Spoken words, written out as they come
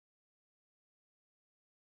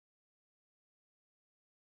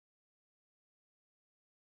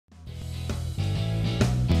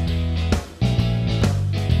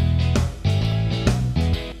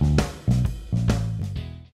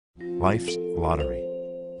Life's lottery.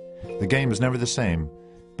 The game is never the same,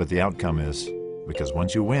 but the outcome is, because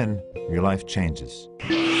once you win, your life changes.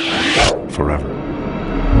 Forever.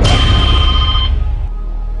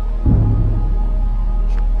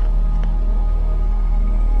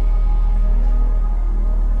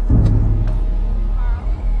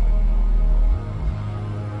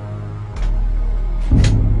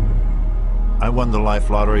 I won the life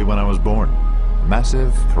lottery when I was born.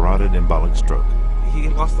 Massive carotid embolic stroke. He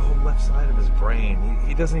lost the whole left side of his brain.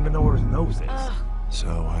 He doesn't even know where his nose is.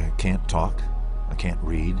 So I can't talk, I can't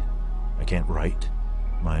read, I can't write.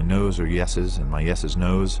 My no's are yeses and my yes is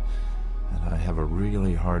no's, and I have a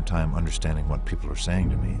really hard time understanding what people are saying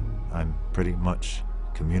to me. I'm pretty much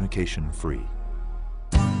communication free.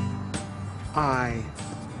 I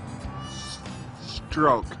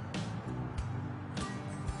stroke.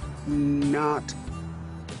 Not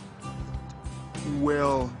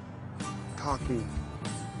will talking.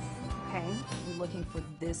 Okay, we're looking for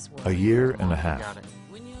this word. A year and a half.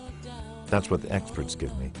 That's what the experts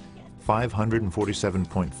give me.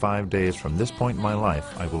 547.5 days from this point in my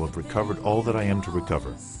life, I will have recovered all that I am to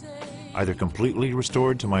recover. Either completely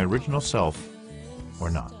restored to my original self, or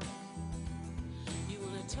not.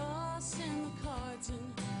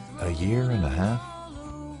 A year and a half?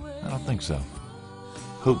 I don't think so.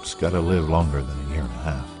 Hope's gotta live longer than a year and a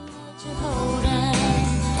half.